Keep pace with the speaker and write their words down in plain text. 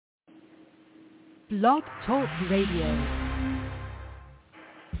Blog Talk Radio.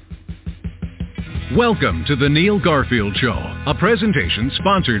 Welcome to the Neil Garfield Show, a presentation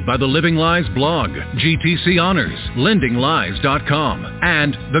sponsored by the Living Lies blog, GTC Honors, LendingLies.com,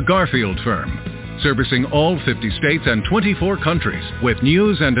 and the Garfield Firm, servicing all 50 states and 24 countries with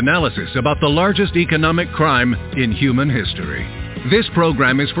news and analysis about the largest economic crime in human history. This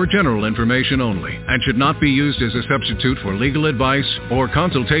program is for general information only and should not be used as a substitute for legal advice or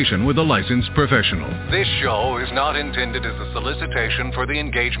consultation with a licensed professional. This show is not intended as a solicitation for the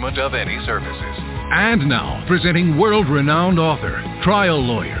engagement of any services. And now, presenting world-renowned author, trial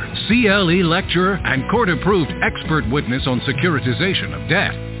lawyer, CLE lecturer, and court-approved expert witness on securitization of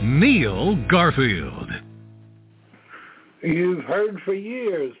debt, Neil Garfield. You've heard for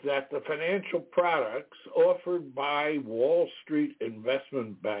years that the financial products offered by Wall Street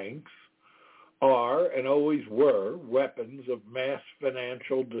investment banks are, and always were, weapons of mass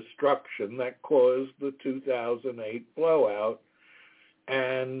financial destruction that caused the 2008 blowout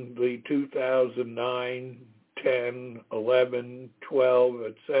and the 2009, 10, 11, 12,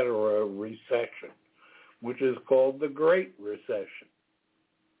 etc. recession, which is called the Great Recession.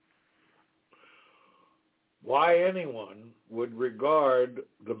 Why anyone would regard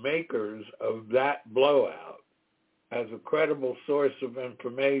the makers of that blowout as a credible source of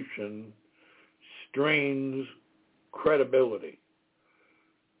information strains credibility.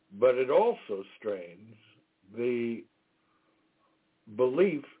 But it also strains the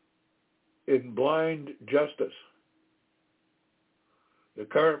belief in blind justice. The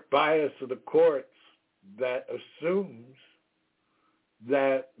current bias of the courts that assumes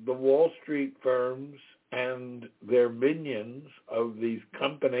that the Wall Street firms and their minions of these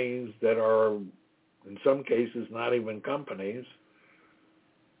companies that are, in some cases, not even companies,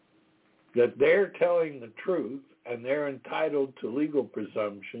 that they're telling the truth and they're entitled to legal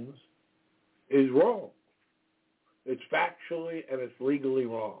presumptions is wrong. It's factually and it's legally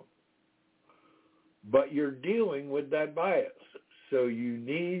wrong. But you're dealing with that bias. So you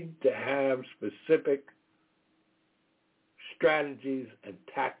need to have specific strategies and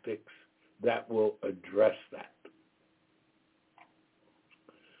tactics that will address that.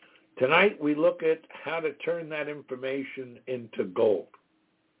 Tonight we look at how to turn that information into gold.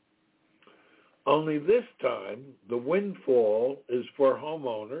 Only this time the windfall is for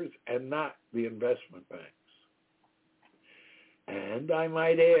homeowners and not the investment banks. And I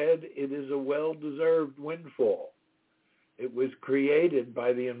might add, it is a well-deserved windfall. It was created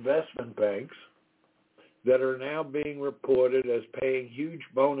by the investment banks that are now being reported as paying huge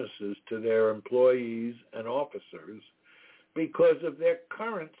bonuses to their employees and officers because of their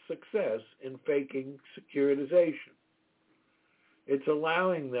current success in faking securitization. It's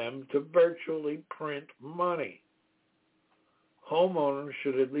allowing them to virtually print money. Homeowners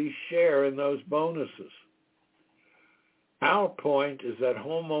should at least share in those bonuses. Our point is that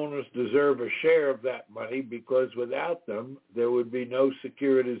homeowners deserve a share of that money because without them, there would be no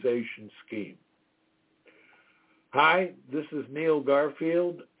securitization scheme. Hi, this is Neil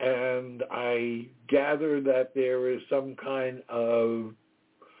Garfield, and I gather that there is some kind of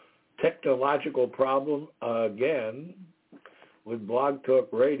technological problem again with Blog Talk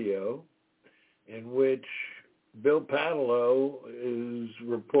Radio, in which Bill Padalo is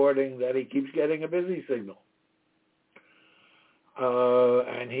reporting that he keeps getting a busy signal.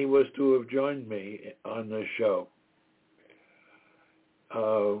 And he was to have joined me on this show.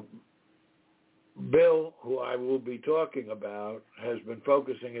 Bill, who I will be talking about, has been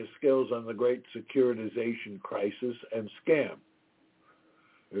focusing his skills on the great securitization crisis and scam.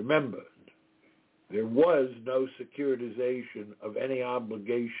 Remember, there was no securitization of any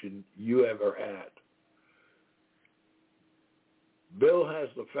obligation you ever had. Bill has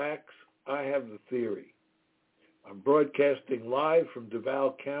the facts. I have the theory. I'm broadcasting live from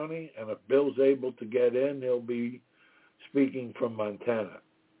Duval County, and if Bill's able to get in, he'll be speaking from Montana.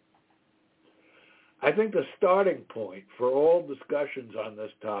 I think the starting point for all discussions on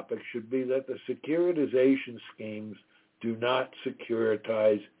this topic should be that the securitization schemes do not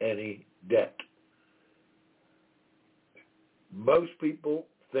securitize any debt. Most people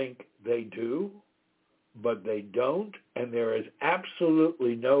think they do, but they don't, and there is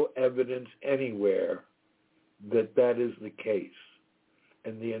absolutely no evidence anywhere that that is the case.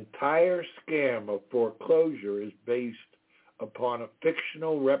 And the entire scam of foreclosure is based upon a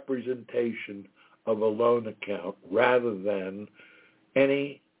fictional representation of a loan account rather than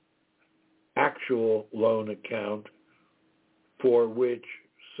any actual loan account for which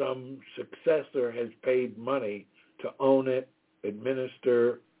some successor has paid money to own it,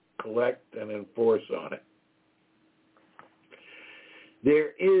 administer, collect, and enforce on it.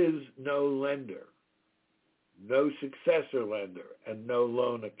 There is no lender no successor lender, and no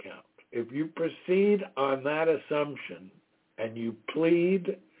loan account. If you proceed on that assumption and you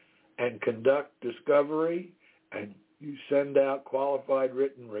plead and conduct discovery and you send out qualified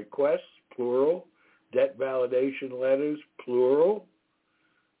written requests, plural, debt validation letters, plural,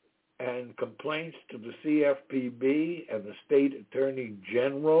 and complaints to the CFPB and the State Attorney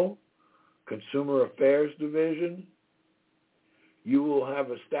General, Consumer Affairs Division, you will have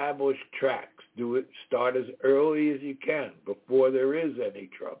established tracks. Start as early as you can before there is any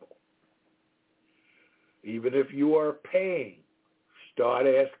trouble. Even if you are paying, start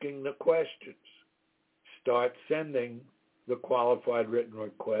asking the questions. Start sending the qualified written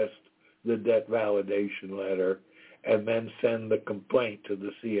request, the debt validation letter, and then send the complaint to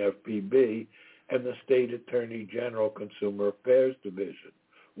the CFPB and the State Attorney General Consumer Affairs Division.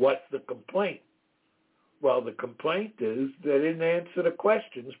 What's the complaint? Well, the complaint is they didn't answer the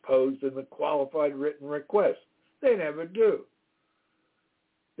questions posed in the qualified written request. They never do.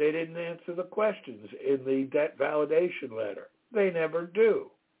 They didn't answer the questions in the debt validation letter. They never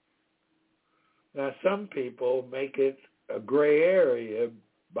do. Now, some people make it a gray area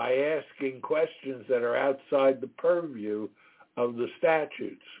by asking questions that are outside the purview of the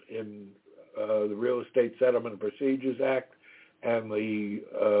statutes in the Real Estate Settlement and Procedures Act and the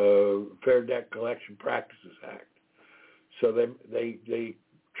Fair Debt Collection Practices Act. So they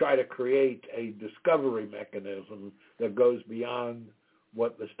try to create a discovery mechanism that goes beyond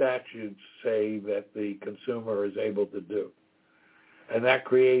what the statutes say that the consumer is able to do. And that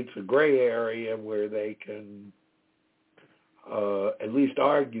creates a gray area where they can at least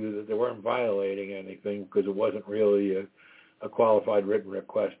argue that they weren't violating anything because it wasn't really a qualified written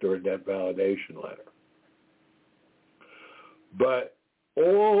request or a debt validation letter. But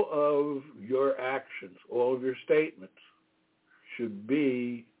all of your actions, all of your statements should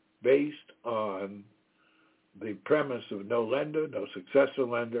be based on the premise of no lender, no successor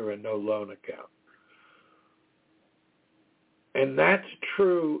lender, and no loan account. And that's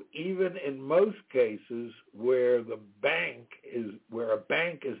true even in most cases where a bank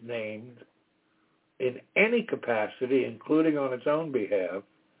is named in any capacity, including on its own behalf,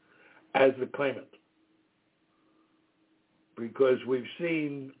 as the claimant. Because we've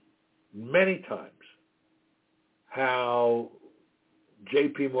seen many times how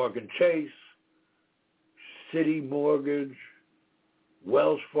J.P. Morgan Chase, Citi Mortgage,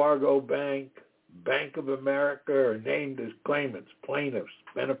 Wells Fargo Bank, Bank of America are named as claimants, plaintiffs,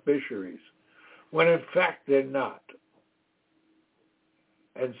 beneficiaries, when in fact they're not.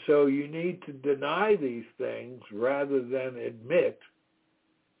 And so you need to deny these things rather than admit.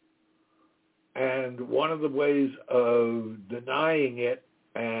 And one of the ways of denying it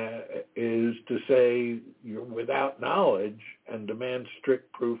is to say you're without knowledge and demand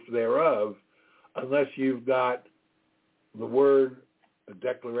strict proof thereof, unless you've got the word, a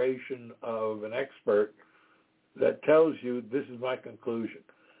declaration of an expert that tells you this is my conclusion.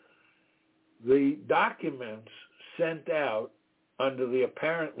 The documents sent out under the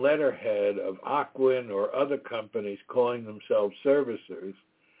apparent letterhead of Ocwen or other companies calling themselves servicers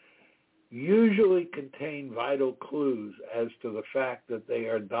usually contain vital clues as to the fact that they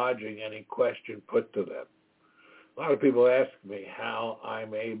are dodging any question put to them. A lot of people ask me how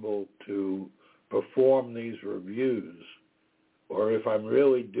I'm able to perform these reviews, or if I'm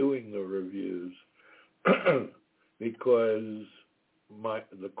really doing the reviews, because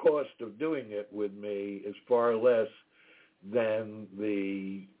the cost of doing it with me is far less than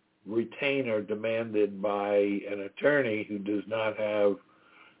the retainer demanded by an attorney who does not have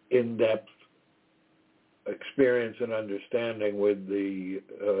in-depth experience and understanding with the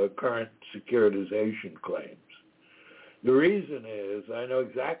current securitization claims. The reason is I know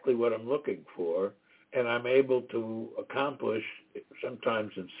exactly what I'm looking for, and I'm able to accomplish,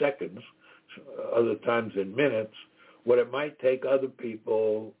 sometimes in seconds, other times in minutes, what it might take other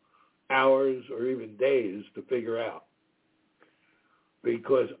people hours or even days to figure out.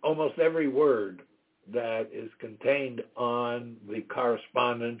 Because almost every word that is contained on the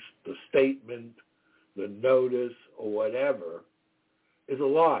correspondence, the statement, the notice, or whatever, is a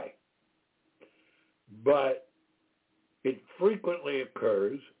lie. But it frequently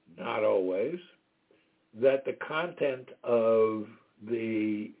occurs, not always, that the content of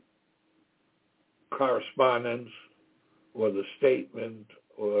the correspondence or the statement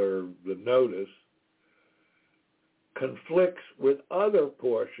or the notice conflicts with other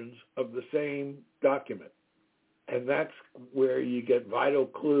portions of the same document. And that's where you get vital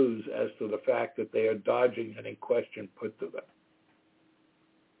clues as to the fact that they are dodging any question put to them.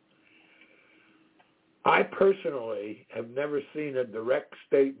 I personally have never seen a direct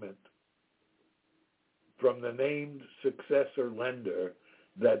statement from the named successor lender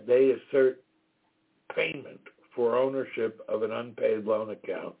that they assert payment for ownership of an unpaid loan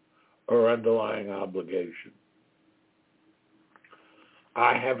account or underlying obligation.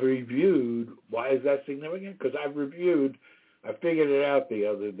 I have reviewed, why is that significant? Because I figured it out the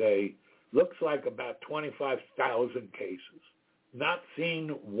other day, looks like about 25,000 cases, not seen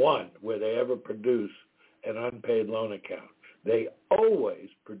one where they ever produce an unpaid loan account. They always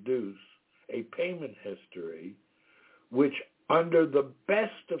produce a payment history, which under the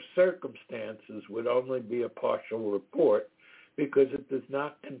best of circumstances would only be a partial report because it does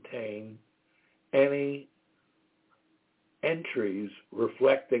not contain any entries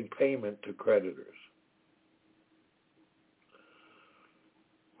reflecting payment to creditors.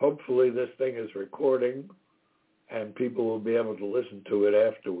 Hopefully this thing is recording and people will be able to listen to it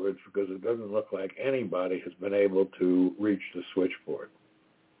afterwards because it doesn't look like anybody has been able to reach the switchboard.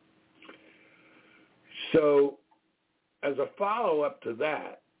 So as a follow-up to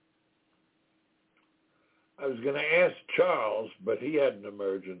that, I was going to ask Charles, but he had an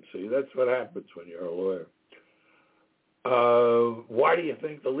emergency. That's what happens when you're a lawyer. Why do you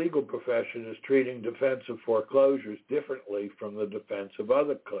think the legal profession is treating defense of foreclosures differently from the defense of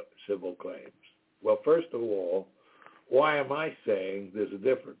other civil claims? Well, first of all, why am I saying there's a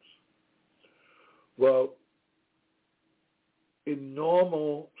difference? Well, in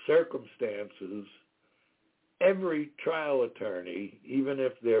normal circumstances, every trial attorney, even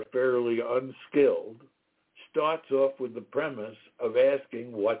if they're fairly unskilled, starts off with the premise of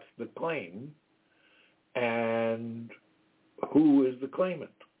asking what's the claim and who is the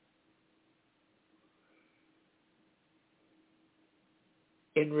claimant.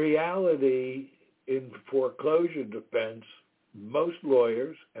 In reality, in foreclosure defense, most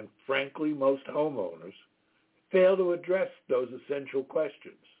lawyers, and frankly most homeowners, fail to address those essential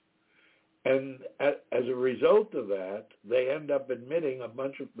questions. And as a result of that, they end up admitting a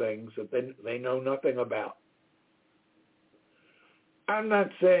bunch of things that they know nothing about. I'm not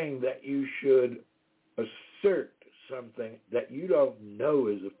saying that you should assert something that you don't know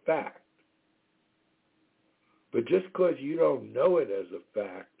is a fact. But just because you don't know it as a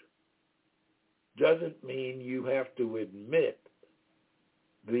fact doesn't mean you have to admit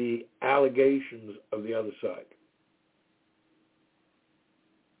the allegations of the other side.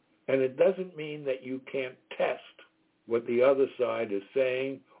 And it doesn't mean that you can't test what the other side is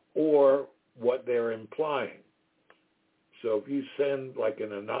saying or what they're implying. So if you send, like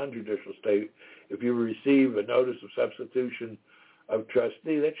in a non-judicial state, if you receive a notice of substitution of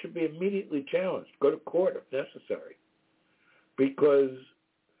trustee, that should be immediately challenged. Go to court if necessary. Because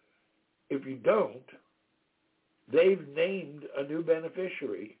if you don't, they've named a new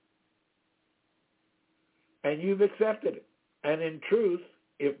beneficiary and you've accepted it. And in truth,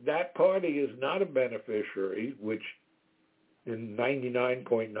 if that party is not a beneficiary, which in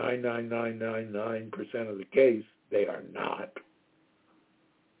 99.99999% of the case, they are not,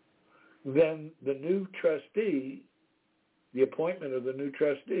 then the new trustee, the appointment of the new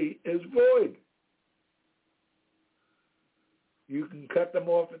trustee is void. You can cut them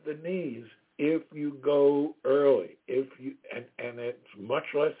off at the knees if you go early, and it's much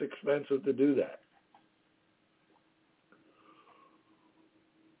less expensive to do that.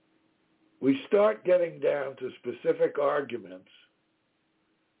 We start getting down to specific arguments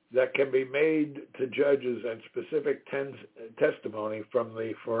that can be made to judges and specific testimony from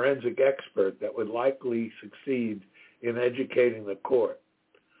the forensic expert that would likely succeed in educating the court,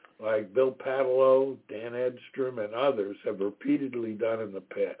 like Bill Padelow, Dan Edstrom, and others have repeatedly done in the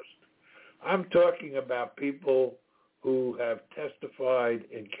past. I'm talking about people who have testified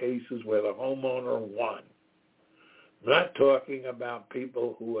in cases where the homeowner won. I'm not talking about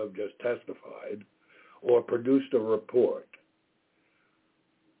people who have just testified or produced a report.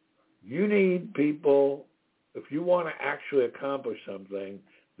 You need people, if you want to actually accomplish something,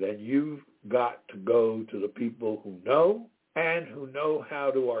 then you've got to go to the people who know and who know how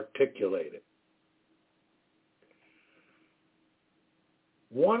to articulate it.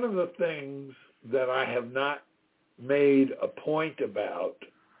 One of the things that I have not made a point about,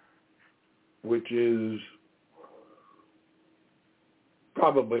 which is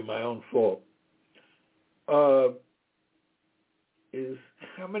probably my own fault, is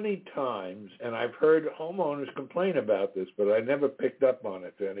how many times, and I've heard homeowners complain about this, but I never picked up on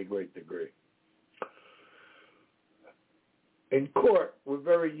it to any great degree. In court, we're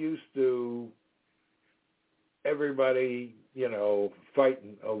very used to everybody,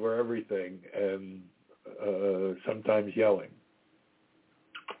 fighting over everything and sometimes yelling.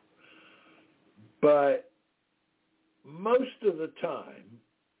 But most of the time,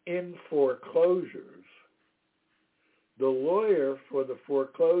 in foreclosures, the lawyer for the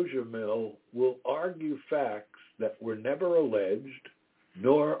foreclosure mill will argue facts that were never alleged,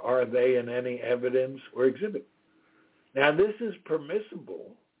 nor are they in any evidence or exhibit. Now, this is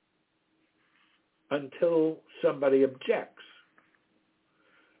permissible until somebody objects.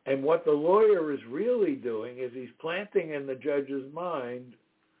 And what the lawyer is really doing is he's planting in the judge's mind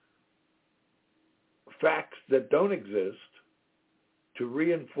facts that don't exist to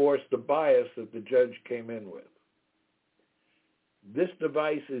reinforce the bias that the judge came in with. This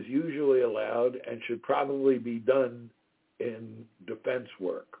device is usually allowed and should probably be done in defense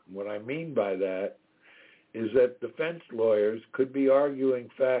work. What I mean by that is that defense lawyers could be arguing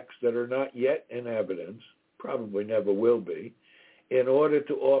facts that are not yet in evidence, probably never will be, in order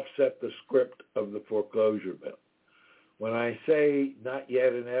to offset the script of the foreclosure bill. When I say not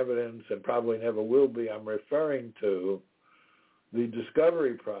yet in evidence and probably never will be, I'm referring to the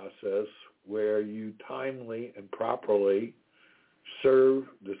discovery process where you timely and properly serve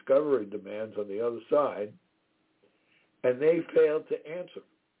discovery demands on the other side, and they fail to answer.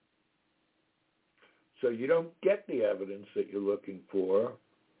 So you don't get the evidence that you're looking for,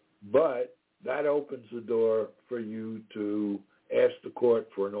 but that opens the door for you to ask the court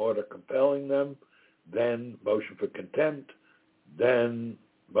for an order compelling them, then motion for contempt, then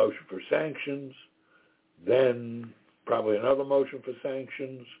motion for sanctions, then probably another motion for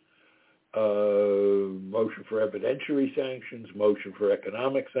sanctions, motion for evidentiary sanctions, motion for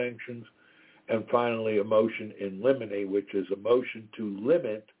economic sanctions, and finally a motion in limine, which is a motion to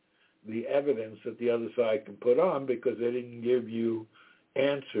limit the evidence that the other side can put on because they didn't give you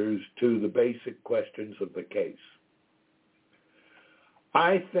answers to the basic questions of the case.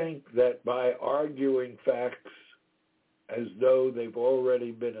 I think that by arguing facts as though they've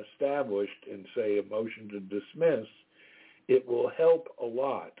already been established in, say, a motion to dismiss, it will help a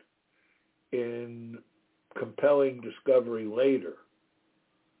lot in compelling discovery later,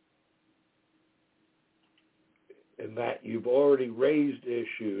 in that you've already raised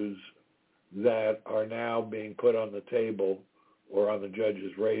issues that are now being put on the table or on the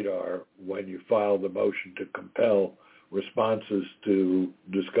judge's radar when you file the motion to compel responses to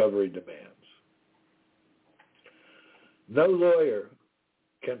discovery demands. No lawyer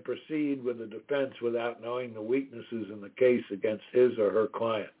can proceed with a defense without knowing the weaknesses in the case against his or her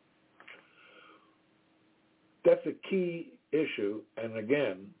client. That's a key issue, and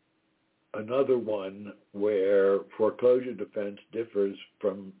again, another one where foreclosure defense differs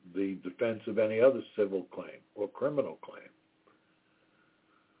from the defense of any other civil claim or criminal claim.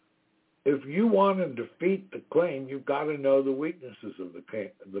 If you want to defeat the claim, you've got to know the weaknesses of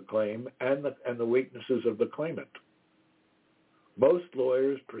the claim and the weaknesses of the claimant. Most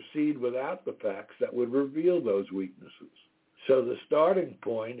lawyers proceed without the facts that would reveal those weaknesses. So the starting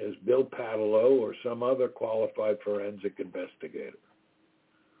point is Bill Padelow or some other qualified forensic investigator.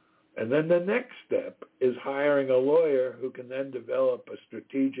 And then the next step is hiring a lawyer who can then develop a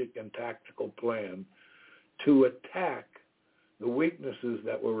strategic and tactical plan to attack the weaknesses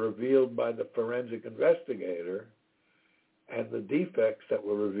that were revealed by the forensic investigator and the defects that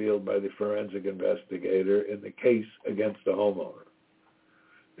were revealed by the forensic investigator in the case against the homeowner.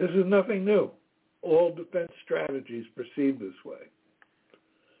 This is nothing new. All defense strategies proceed this way.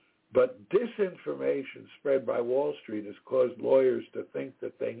 But disinformation spread by Wall Street has caused lawyers to think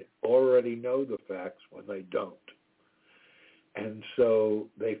that they already know the facts when they don't. And so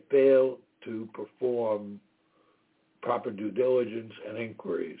they fail to perform proper due diligence and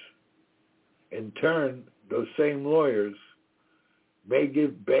inquiries. In turn, those same lawyers may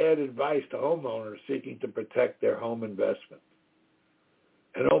give bad advice to homeowners seeking to protect their home investment.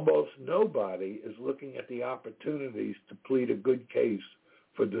 And almost nobody is looking at the opportunities to plead a good case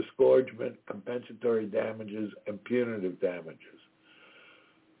for disgorgement, compensatory damages, and punitive damages.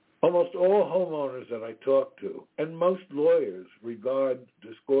 Almost all homeowners that I talk to, and most lawyers, regard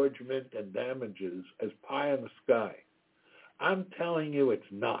disgorgement and damages as pie in the sky. I'm telling you it's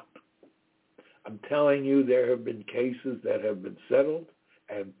not. I'm telling you there have been cases that have been settled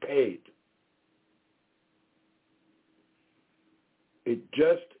and paid. It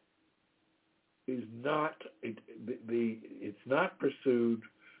just is not, it's not pursued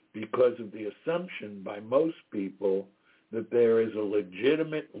because of the assumption by most people that there is a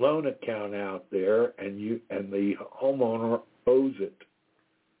legitimate loan account out there and the homeowner owes it.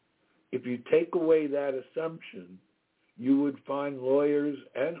 If you take away that assumption, you would find lawyers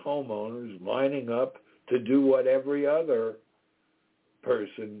and homeowners lining up to do what every other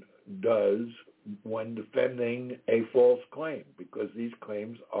person does when defending a false claim, because these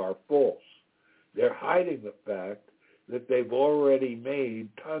claims are false. They're hiding the fact that they've already made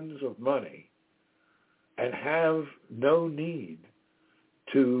tons of money and have no need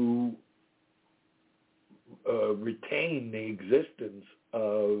to retain the existence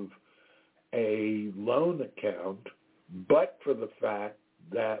of a loan account, but for the fact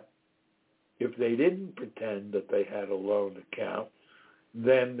that if they didn't pretend that they had a loan account,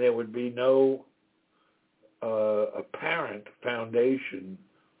 then there would be no apparent foundation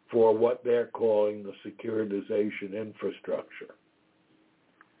for what they're calling the securitization infrastructure.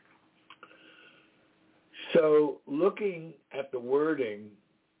 So looking at the wording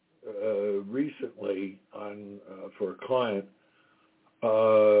recently for a client,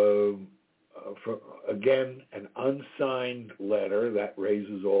 for, again, an unsigned letter, that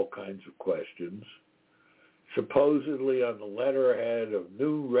raises all kinds of questions. Supposedly on the letterhead of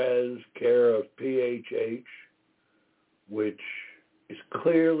New Res, care of PHH, which is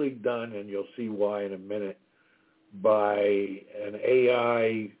clearly done, and you'll see why in a minute, by an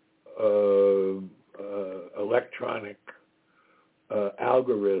AI electronic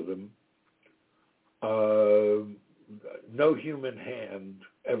algorithm. No human hand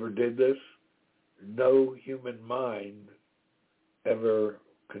ever did this. No human mind ever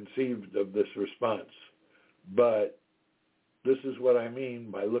conceived of this response. But this is what I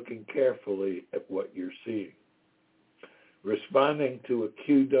mean by looking carefully at what you're seeing. Responding to a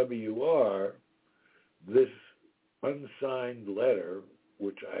QWR, this unsigned letter,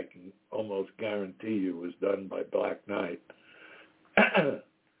 which I can almost guarantee you was done by Black Knight,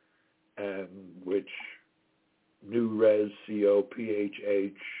 and which New Res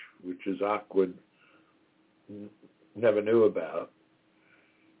COPHH, which is awkward, never knew about,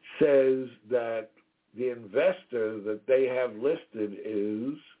 says that the investor that they have listed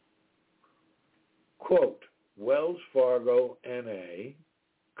is, quote, Wells Fargo, N.A.,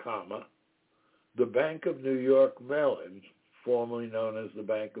 comma, the Bank of New York Mellon, formerly known as the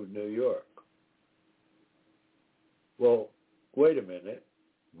Bank of New York. Well, wait a minute.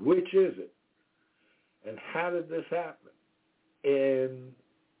 Which is it? And how did this happen? In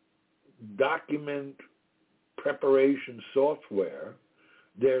document preparation software,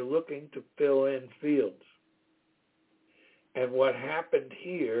 they're looking to fill in fields. And what happened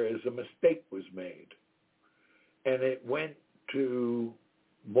here is a mistake was made. And it went to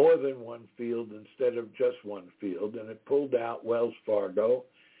more than one field instead of just one field, and it pulled out Wells Fargo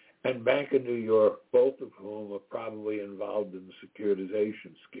and Bank of New York, both of whom are probably involved in the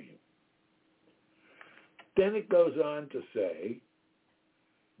securitization scheme. Then it goes on to say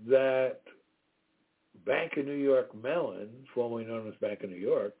that Bank of New York Mellon, formerly known as Bank of New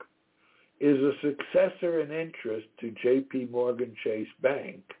York, is a successor in interest to J.P. Morgan Chase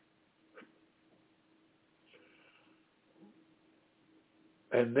Bank.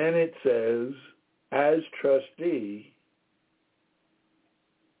 And then it says, as trustee,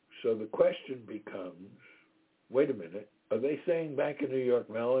 so the question becomes, wait a minute, are they saying Bank of New York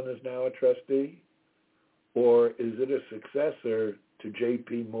Mellon is now a trustee? Or is it a successor to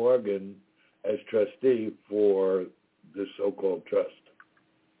J.P. Morgan as trustee for this so-called trust?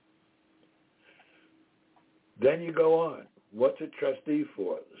 Then you go on. What's a trustee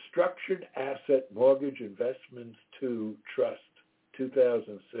for? The Structured Asset Mortgage Investments II Trust,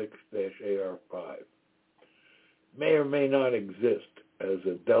 2006-AR5. May or may not exist as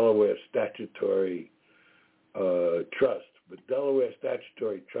a Delaware statutory trust, but Delaware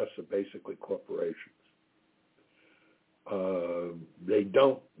statutory trusts are basically corporations. They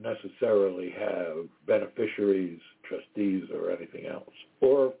don't necessarily have beneficiaries, trustees, or anything else,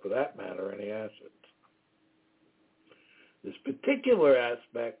 or for that matter, any assets. This particular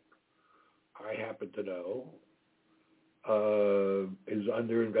aspect, I happen to know, is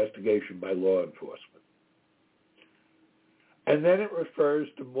under investigation by law enforcement. And then it refers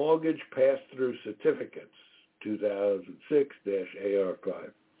to mortgage pass-through certificates,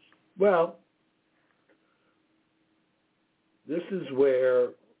 2006-AR5. Well, this is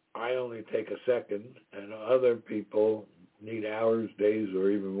where I only take a second, and other people need hours, days, or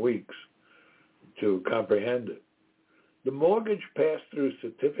even weeks to comprehend it. The mortgage pass-through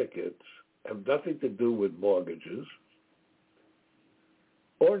certificates have nothing to do with mortgages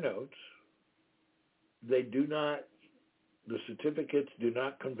or notes. They do not, the certificates do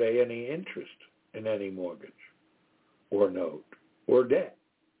not convey any interest in any mortgage or note or debt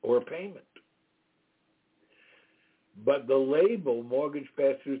or payment. But the label mortgage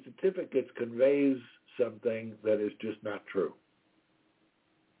pass-through certificates conveys something that is just not true.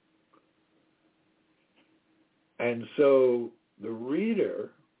 And so the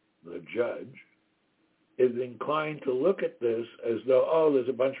reader, the judge, is inclined to look at this as though, oh, there's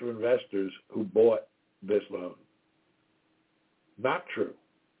a bunch of investors who bought this loan. Not true.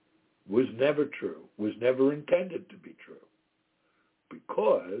 was never true, was never intended to be true,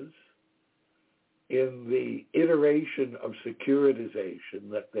 because in the iteration of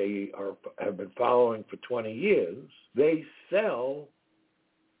securitization that they have been following for 20 years, they sell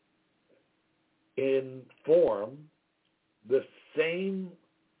in form the same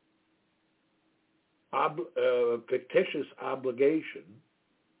fictitious obligation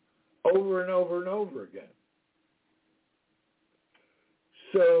over and over and over again.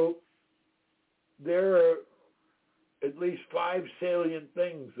 So there are at least 5 salient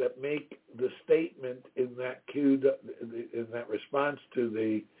things that make the statement in that response to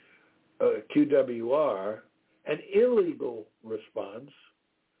the QWR an illegal response,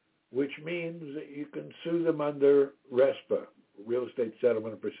 which means that you can sue them under RESPA, Real Estate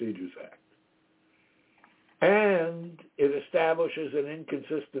Settlement and Procedures Act. And it establishes an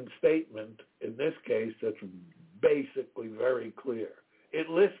inconsistent statement, in this case, that's basically very clear. It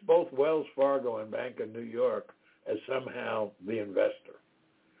lists both Wells Fargo and Bank of New York as somehow the investor,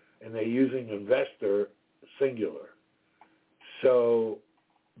 and they're using investor singular. So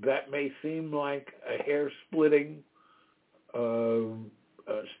that may seem like a hair-splitting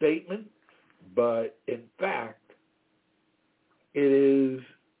statement, but in fact, it is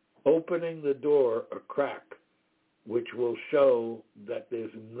opening the door a crack, which will show that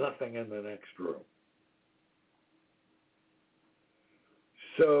there's nothing in the next room.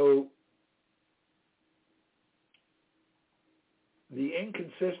 So the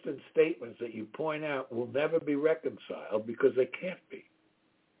inconsistent statements that you point out will never be reconciled because they can't be.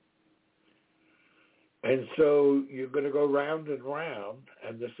 And so you're going to go round and round,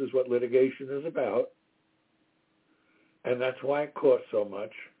 and this is what litigation is about, and that's why it costs so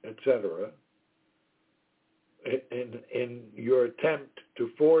much, etc., in your attempt to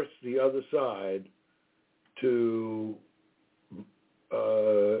force the other side to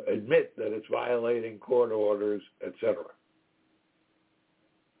admit that it's violating court orders, etc.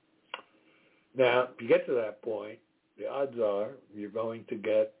 Now, if you get to that point, the odds are you're going to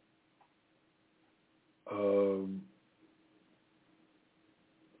get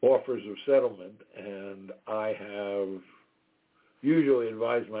offers of settlement, and I have usually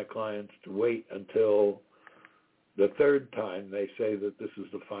advised my clients to wait until the third time they say that this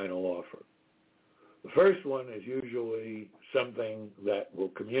is the final offer. The first one is usually something that will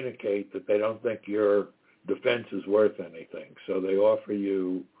communicate that they don't think your defense is worth anything, so they offer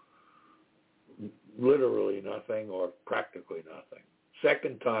you literally nothing or practically nothing.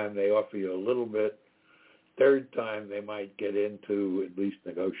 Second time, they offer you a little bit. Third time, they might get into at least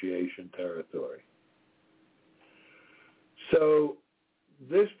negotiation territory. So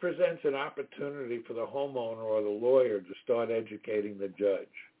this presents an opportunity for the homeowner or the lawyer to start educating the judge.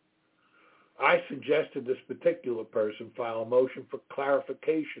 I suggested this particular person file a motion for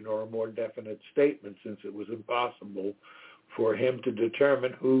clarification or a more definite statement, since it was impossible for him to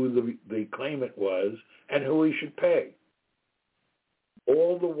determine who the claimant was and who he should pay,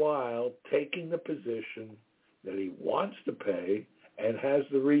 all the while taking the position that he wants to pay and has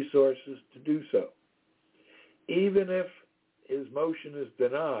the resources to do so. Even if his motion is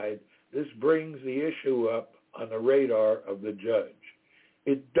denied, this brings the issue up on the radar of the judge.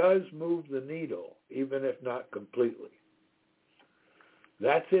 It does move the needle, even if not completely.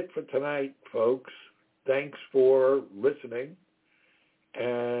 That's it for tonight, folks. Thanks for listening,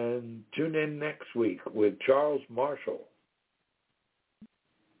 and tune in next week with Charles Marshall.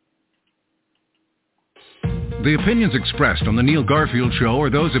 The opinions expressed on The Neil Garfield Show are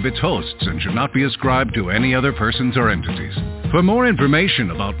those of its hosts and should not be ascribed to any other persons or entities. For more information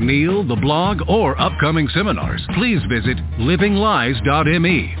about Neil, the blog, or upcoming seminars, please visit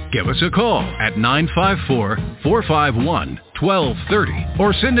livinglies.me. Give us a call at 954-451-1230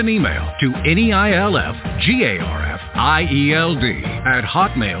 or send an email to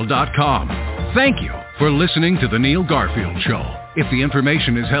neilgarfield@hotmail.com. Thank you for listening to The Neil Garfield Show. If the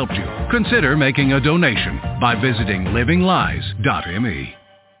information has helped you, consider making a donation by visiting livinglies.me.